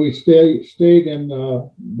 And so we stayed in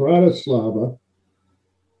Bratislava.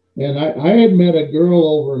 And I had met a girl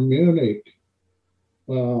over in Munich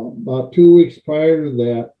about 2 weeks prior to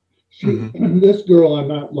that. This girl, I'm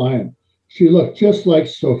not lying, she looked just like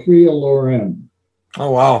Sophia Loren.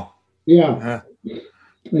 Oh, wow. Yeah.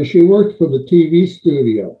 And she worked for the TV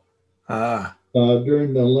studio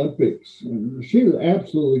during the Olympics. And she was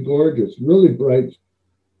absolutely gorgeous, really bright.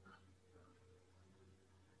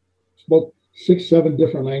 Spoke 6-7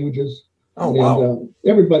 different languages. Oh, wow. And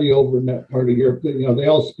everybody over in that part of Europe, they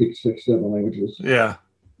all speak 6-7 languages. Yeah.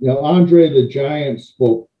 Andre the Giant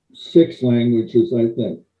spoke 6 languages, I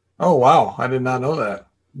think. Oh, wow. I did not know that.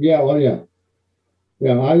 Yeah, well, yeah.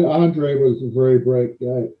 Yeah, Andre was a very bright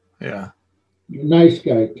guy. Yeah. Nice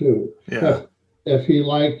guy, too. Yeah. If he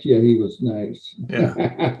liked you, he was nice. Yeah.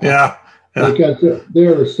 Yeah. Because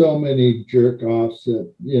there are so many jerk-offs that,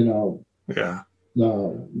 Yeah.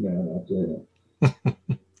 no, man, I'll tell you.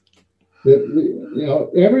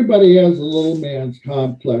 Everybody has a little man's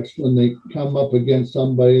complex when they come up against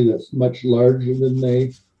somebody that's much larger than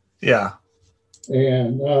they. Yeah.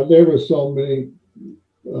 And there were so many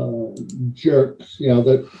jerks,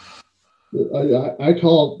 that I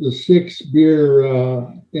call it the 6-beer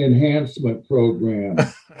enhancement program.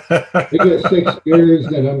 They get 6 beers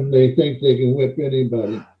in them, they think they can whip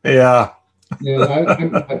anybody. Yeah. Yeah,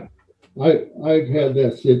 I've had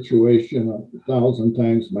that situation 1,000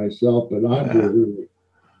 times myself, but Andre really,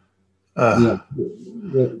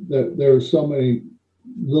 there were so many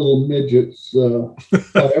little midgets.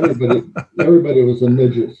 Everybody was a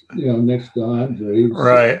midget, next to Andre.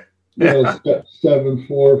 Right. 7'4",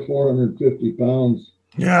 450 pounds.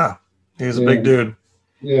 Yeah, he's a big dude.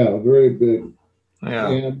 Yeah, very big. Yeah.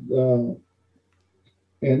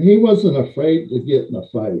 And he wasn't afraid to get in a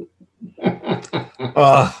fight.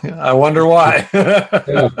 I wonder why. Yeah,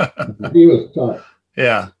 he was tough.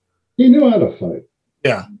 Yeah. He knew how to fight.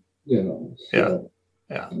 Yeah.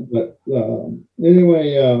 Yeah. But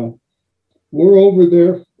anyway, we're over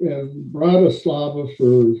there in Bratislava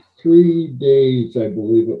for 3 days, I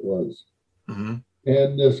believe it was. Mm-hmm.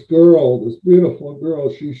 And this beautiful girl,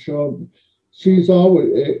 she's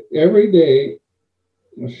always, every day,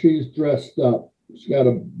 she's dressed up. She's got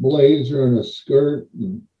a blazer and a skirt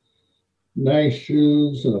and nice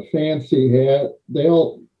shoes and a fancy hat. They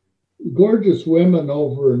all gorgeous women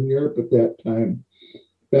over in Europe at that time,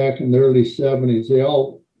 back in the early 70s. They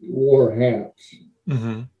all wore hats.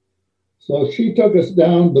 Mm-hmm. So she took us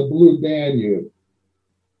down the Blue Danube.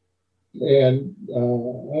 And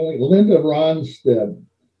I think Linda Ronstadt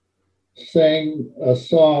sang a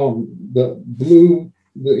song, the Blue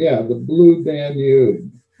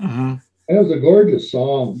Danube. Mm-hmm. It was a gorgeous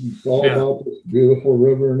song. It's all about this beautiful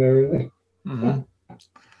river and everything.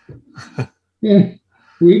 Mm-hmm. Yeah,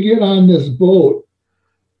 we get on this boat,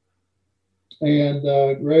 and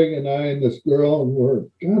Greg and I and this girl, and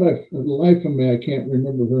for the life of me, I can't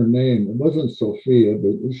remember her name. It wasn't Sophia,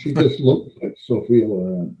 but she just looked like Sophia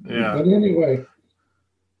Loren. Yeah. But anyway,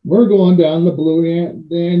 we're going down the Blue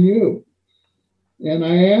Danube, And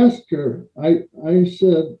I asked her, I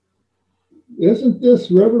said, isn't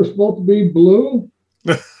this river supposed to be blue?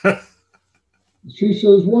 She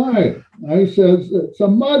says, why? I says, it's a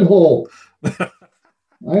mud hole.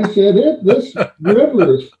 I said, this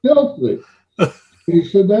river is filthy. He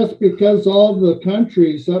said, that's because all the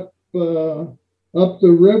countries up the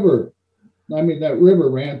river, I mean, that river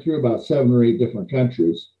ran through about 7 or 8 different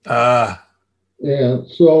countries. And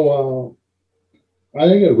so I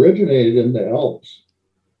think it originated in the Alps.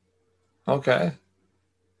 Okay.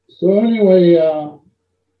 So anyway,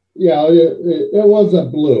 yeah, it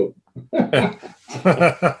wasn't blue.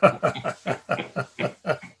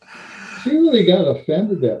 She really got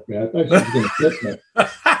offended at me. I thought she was going to hit me.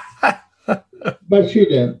 But she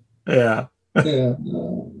didn't. Yeah. Yeah.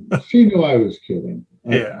 She knew I was kidding.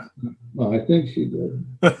 Yeah. Well, I think she did.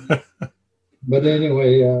 But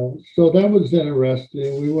anyway, so that was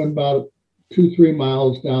interesting. We went about 2-3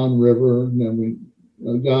 miles downriver, and then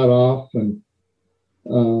we got off, and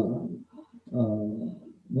I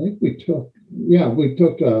think we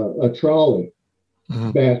took a trolley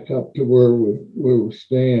back up to where we were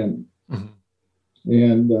staying.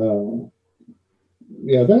 And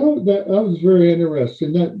yeah, that was very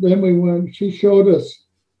interesting. Then we went. She showed us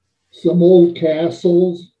some old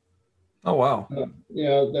castles. Oh wow!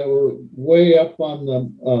 Yeah, that were way up on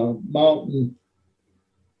the mountain,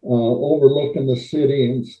 overlooking the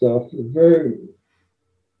city and stuff. Very,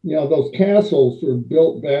 those castles were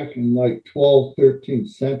built back in like 12th,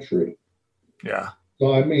 13th century. Yeah.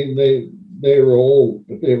 So I mean, they were old,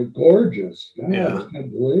 but they were gorgeous. God, Yeah. I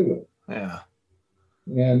can't believe it. Yeah.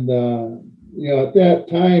 And at that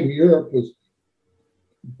time, Europe was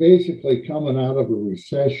basically coming out of a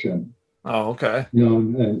recession. Oh, okay.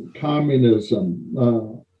 And communism.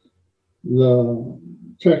 The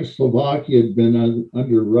Czechoslovakia had been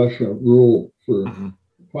under Russia rule for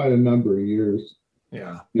quite a number of years.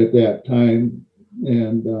 Yeah. At that time,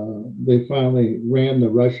 and they finally ran the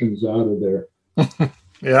Russians out of there.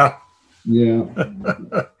 Yeah. Yeah.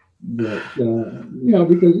 But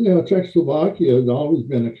because Czechoslovakia has always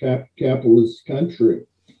been a capitalist country.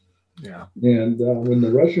 Yeah. And when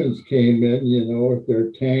the Russians came in, with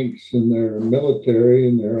their tanks and their military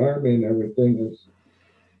and their army and everything,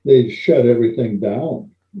 they shut everything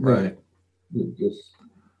down. Right.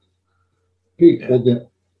 People didn't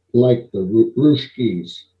like the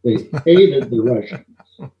Ruskies. They hated the Russians.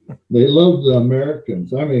 They loved the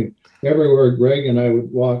Americans. I mean, everywhere Greg and I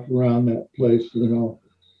would walk around that place,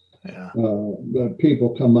 Yeah.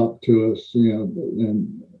 People come up to us,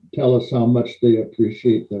 and tell us how much they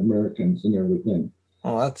appreciate the Americans and everything.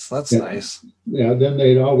 Well, that's nice. Yeah, then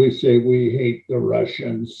they'd always say, we hate the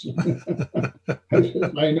Russians. I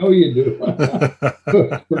said, I know you do.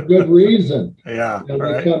 For good reason. Yeah.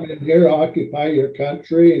 They come in here, occupy your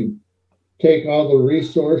country, and take all the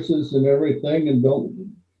resources and everything, and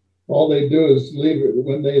all they do is leave it.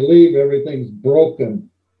 When they leave, everything's broken.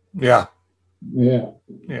 Yeah. Yeah.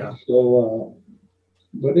 Yeah. So,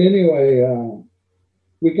 but anyway,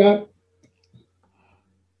 we had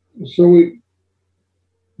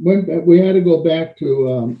to go back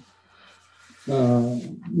to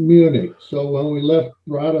Munich. So when we left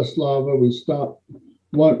Bratislava, we stopped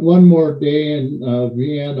one more day in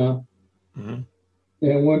Vienna and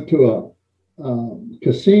went to a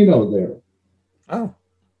casino there. Oh.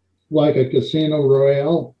 Like a Casino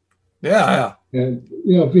Royale. Yeah. And,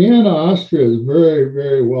 Vienna, Austria is a very,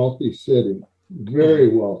 very wealthy city. Very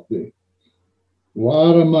wealthy. A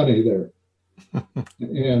lot of money there.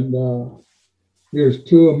 And there's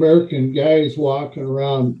 2 American guys walking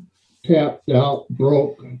around tapped out,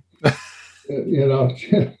 broke.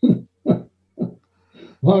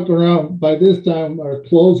 Walking around. By this time, our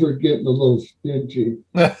clothes were getting a little stingy.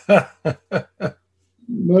 But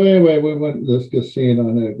anyway, we went to this casino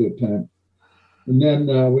and had a good time. And then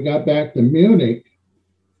we got back to Munich.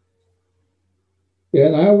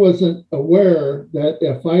 And I wasn't aware that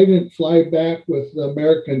if I didn't fly back with the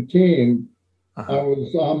American team, I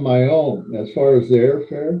was on my own as far as the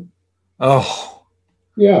airfare. Oh.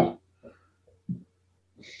 Yeah.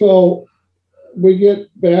 So we get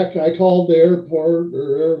back. I called the airport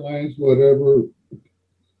or airlines, whatever,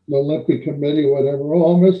 the Olympic Committee, whatever.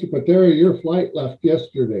 Oh, Mr. Patera, your flight left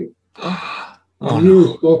yesterday. And you were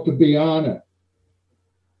supposed to be on it.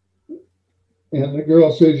 And the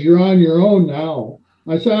girl says, you're on your own now.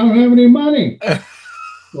 I said, I don't have any money.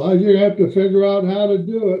 Well, you have to figure out how to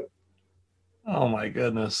do it. Oh, my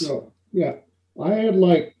goodness. So, yeah, I had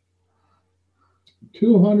like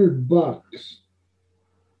 $200.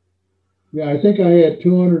 Yeah, I think I had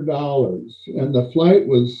 $200. And the flight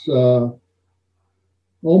was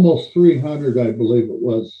almost 300, I believe it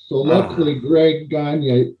was. So luckily, Greg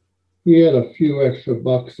Gagne, he had a few extra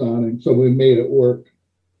bucks on him, so we made it work.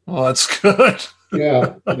 Well, that's good.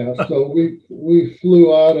 Yeah. So we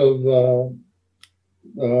flew out of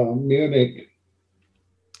Munich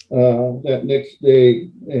that next day,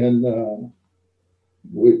 and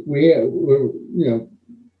we're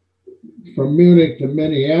from Munich to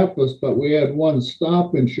Minneapolis, but we had one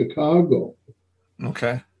stop in Chicago.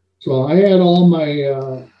 Okay. So I had all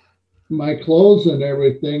my clothes and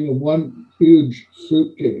everything in one huge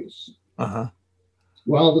suitcase. Uh-huh.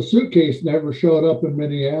 Well, the suitcase never showed up in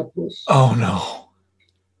Minneapolis. Oh no.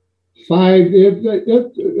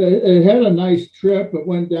 It had a nice trip. It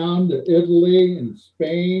went down to Italy and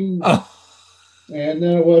Spain. Oh. And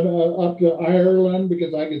then it went up to Ireland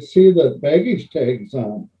because I could see the baggage tags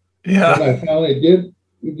on. Yeah. And I finally did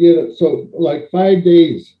get it. So like 5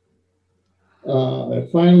 days, I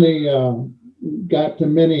finally got to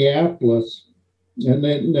Minneapolis, and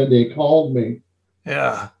then they called me.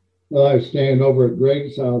 Yeah. Well, I was staying over at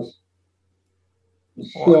Greg's house.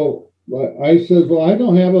 So I said, well, I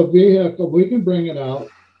don't have a vehicle. We can bring it out.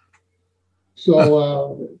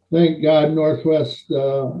 So thank God, Northwest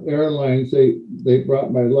Airlines, they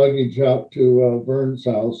brought my luggage out to Vern's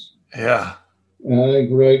house. Yeah. And I think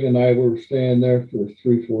Greg and I were staying there for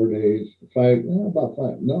 3-4 days. About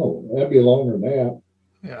 5. No, that'd be longer than that.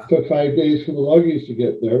 Yeah. Took 5 days for the luggage to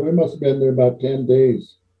get there. We must have been there about 10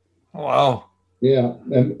 days. Wow. Yeah.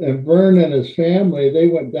 And Vern and his family, they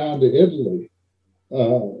went down to Italy,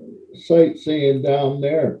 sightseeing down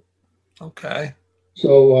there. Okay.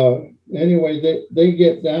 So anyway, they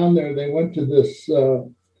get down there. They went to this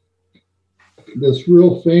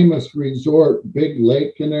real famous resort, big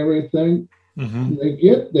lake and everything. Mm-hmm. They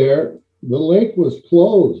get there, the lake was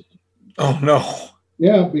closed. Oh no.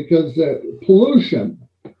 Yeah, because pollution.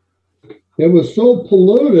 It was so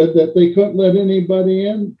polluted that they couldn't let anybody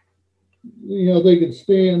in. They could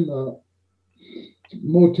stay in the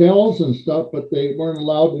motels and stuff, but they weren't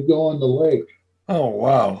allowed to go in the lake. Oh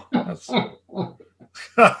wow. That's...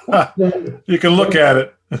 You can look at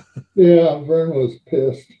it. Yeah, Vern was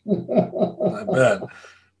pissed. I bet.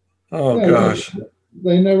 Oh gosh.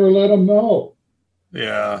 They never let them know.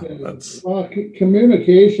 Yeah.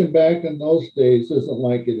 Communication back in those days isn't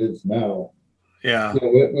like it is now. Yeah.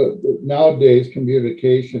 Nowadays,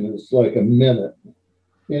 communication is like a minute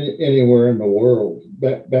anywhere in the world.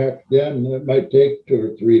 Back then, it might take 2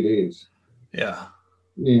 or 3 days. Yeah.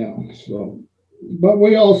 So, but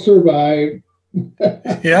we all survived.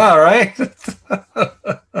 Yeah, right.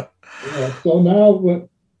 So now when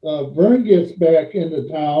Vern gets back into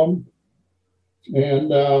town,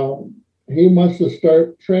 and he wants to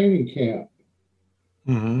start training camp.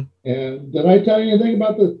 Mm-hmm. And did I tell you anything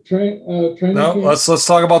about the training no, camp? let's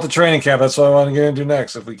talk about the training camp. That's what I want to get into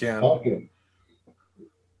next, if we can. Okay.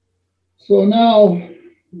 So now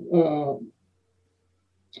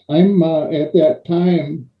I'm at that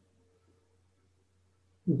time.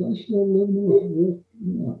 Was I still living with?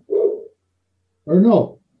 No. Or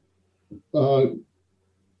no.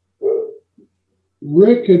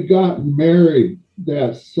 Rick had gotten married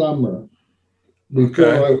that summer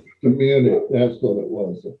before I went to Munich. That's what it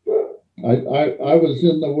was. I was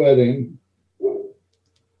in the wedding.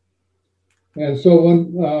 And so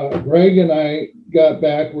when Greg and I got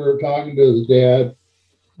back, we were talking to his dad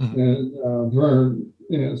and Vern.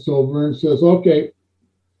 And so Vern says, okay,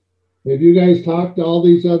 have you guys talked to all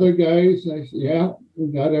these other guys? And I said, yeah,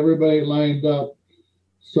 we got everybody lined up.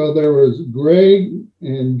 So there was Greg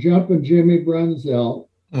and Jumpin' Jimmy Brunzell,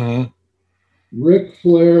 Ric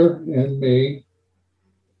Flair and me,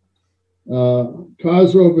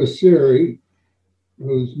 Khosrow Vaziri,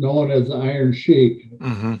 who's known as Iron Sheik.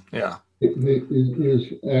 Yeah. He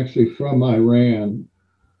is actually from Iran.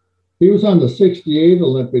 He was on the 68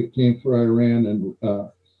 Olympic team for Iran. And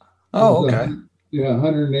okay.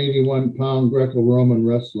 181-pound Greco-Roman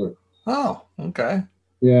wrestler. Oh, okay.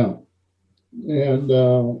 Yeah. And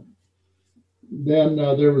then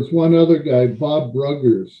there was one other guy, Bob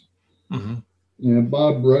Bruggers. And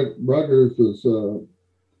Bob Bruggers was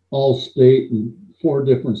all-state in 4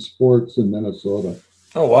 different sports in Minnesota.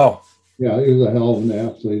 Oh, wow. Yeah, he was a hell of an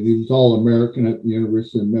athlete. He was All-American at the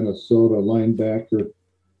University of Minnesota, linebacker.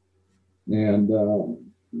 And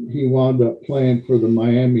he wound up playing for the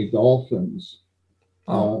Miami Dolphins.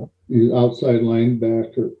 He's outside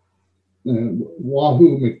linebacker. And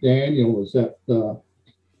Wahoo McDaniel was at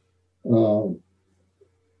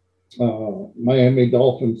Miami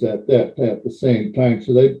Dolphins at the same time.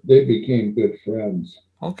 So they became good friends.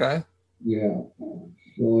 Okay. Yeah.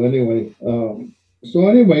 So anyway,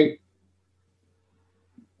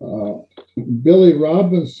 Billy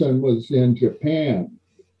Robinson was in Japan.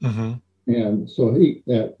 Mm-hmm. And so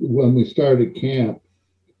when we started camp,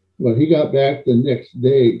 well, he got back the next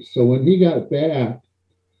day. So when he got back,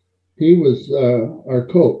 he was our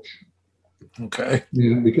coach. Okay.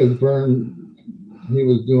 Yeah, because Vern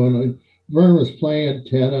was playing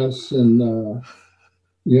tennis and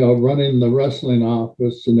running the wrestling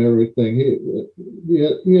office and everything. He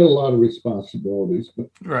had a lot of responsibilities, but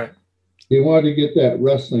right. He wanted to get that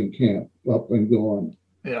wrestling camp up and going.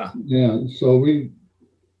 Yeah. And so we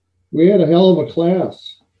had a hell of a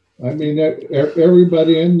class. I mean,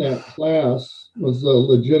 everybody in that class was a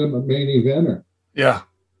legitimate main eventer. Yeah.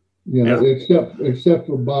 Except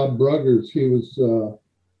for Bob Bruggers, he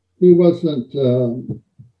wasn't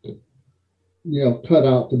cut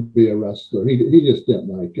out to be a wrestler. He just didn't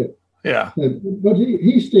like it. Yeah. But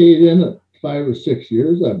he stayed in it 5 or 6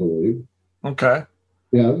 years, I believe. Okay.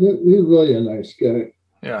 Yeah, he's really a nice guy.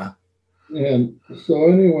 Yeah. And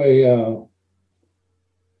so anyway,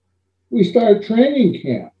 we started training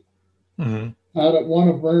camp out at one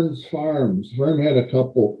of Vern's farms. Vern had a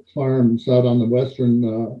couple farms out on the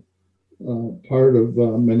western part of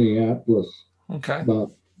Minneapolis. Okay.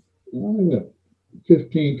 About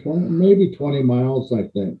 15, 20, maybe 20 miles, I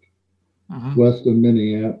think, west of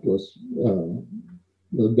Minneapolis,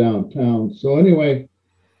 the downtown. So anyway,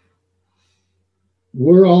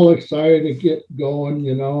 we're all excited to get going,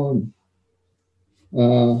 and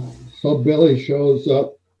so Billy shows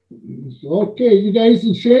up. Okay, you guys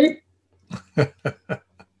in shape?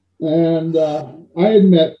 And I had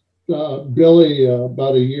met Billy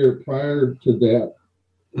about a year prior to that.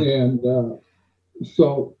 And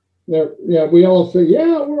so we all say,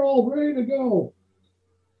 yeah, we're all ready to go.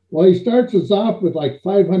 Well, he starts us off with like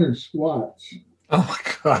 500 squats. Oh my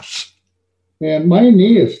gosh. And my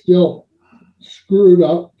knee is still screwed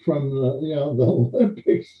up from the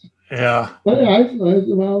Olympics. Yeah. But I said,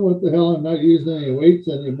 well, what the hell? I'm not using any weights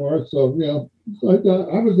anymore. So, I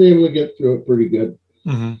thought I was able to get through it pretty good.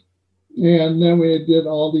 Mm-hmm. And then we did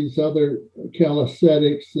all these other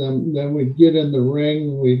calisthenics. And then we'd get in the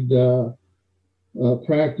ring. We'd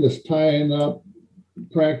practice tying up,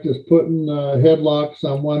 practice putting headlocks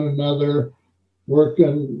on one another,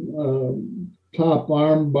 working top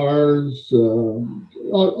arm bars,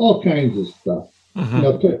 all kinds of stuff.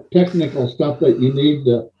 Mm-hmm. Technical stuff that you need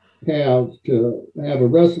to have a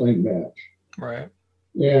wrestling match. Right.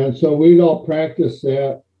 And so we'd all practice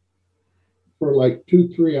that for like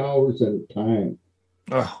 2-3 hours at a time.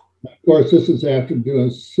 Oh. Of course, this is after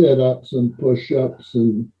doing sit-ups and push-ups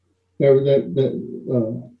and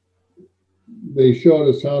everything. They showed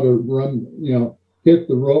us how to run, hit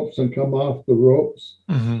the ropes and come off the ropes.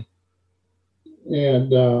 Mm-hmm.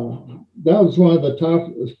 And that was one of the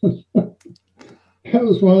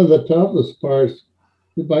toughest parts.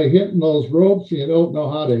 By hitting those ropes, you don't know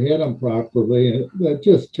how to hit them properly, and that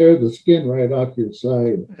just tear the skin right off your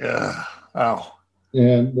side. Yeah. Ow.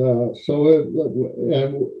 And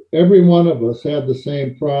and every one of us had the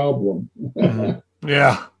same problem. Mm-hmm.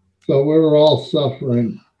 Yeah. So we were all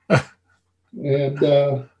suffering. And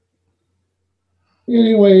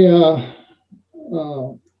anyway,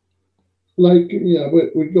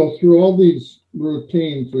 we go through all these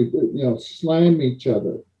routines. We slam each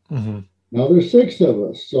other. Mm-hmm. Now there's 6 of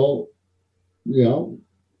us, so the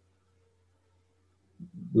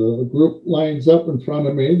group lines up in front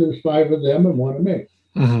of me. There's 5 of them and 1 of me.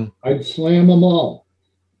 Mm-hmm. I'd slam them all.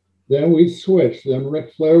 Then we'd switch. Then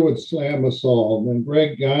Ric Flair would slam us all. Then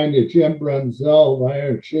Greg Gagne, Jim Brunzell,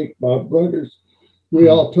 Iron Sheik, Bob Bruggers. We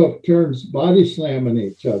all took turns body slamming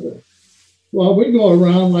each other. Well, we go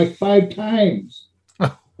around like 5 times.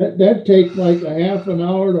 That'd take like a half an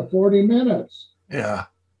hour to 40 minutes. Yeah.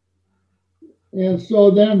 And so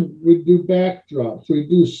then we'd do backdrops. We'd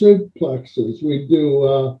do suplexes. We'd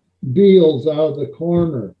do Beals out of the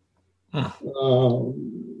corner.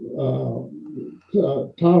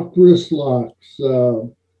 Top wrist locks.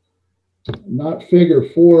 Not figure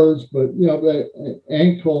 4s, but, the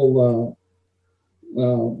ankle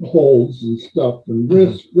holds and stuff, and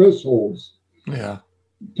wrist holds. Yeah.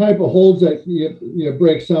 Type of holds that you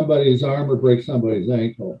break somebody's arm or break somebody's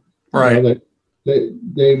ankle. Right.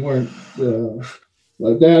 They weren't.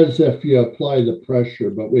 That is if you apply the pressure,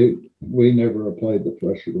 but we never applied the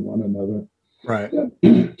pressure to one another. Right.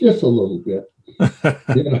 Just a little bit. Just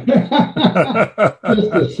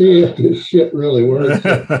to see if this shit really works.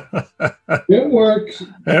 It works.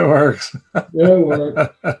 It works. It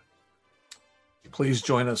works. Please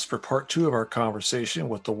join us for part 2 of our conversation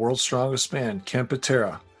with the world's strongest man, Ken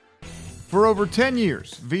Patera. For over 10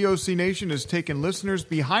 years, VOC Nation has taken listeners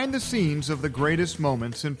behind the scenes of the greatest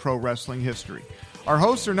moments in pro wrestling history. Our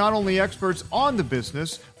hosts are not only experts on the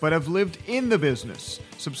business, but have lived in the business.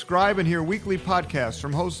 Subscribe and hear weekly podcasts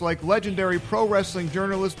from hosts like legendary pro wrestling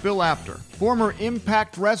journalist Bill Apter, former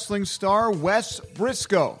Impact Wrestling star Wes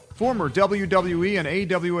Briscoe, former WWE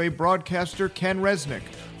and AWA broadcaster Ken Resnick,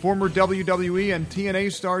 former WWE and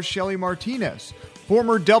TNA star Shelly Martinez,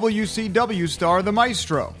 former WCW star The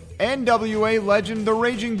Maestro, NWA legend The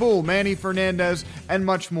Raging Bull Manny Fernandez, and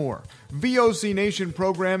much more. VOC Nation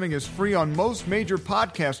programming is free on most major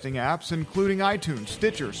podcasting apps, including iTunes,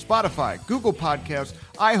 Stitcher, Spotify, Google Podcasts,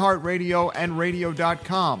 iHeartRadio, and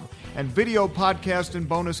Radio.com. And video podcast and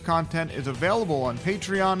bonus content is available on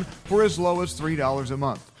Patreon for as low as $3 a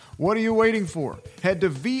month. What are you waiting for? Head to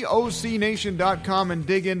VOCNation.com and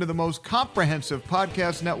dig into the most comprehensive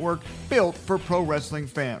podcast network built for pro wrestling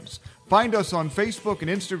fans. Find us on Facebook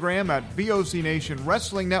and Instagram at VOC Nation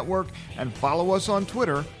Wrestling Network and follow us on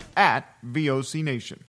Twitter at VOC Nation.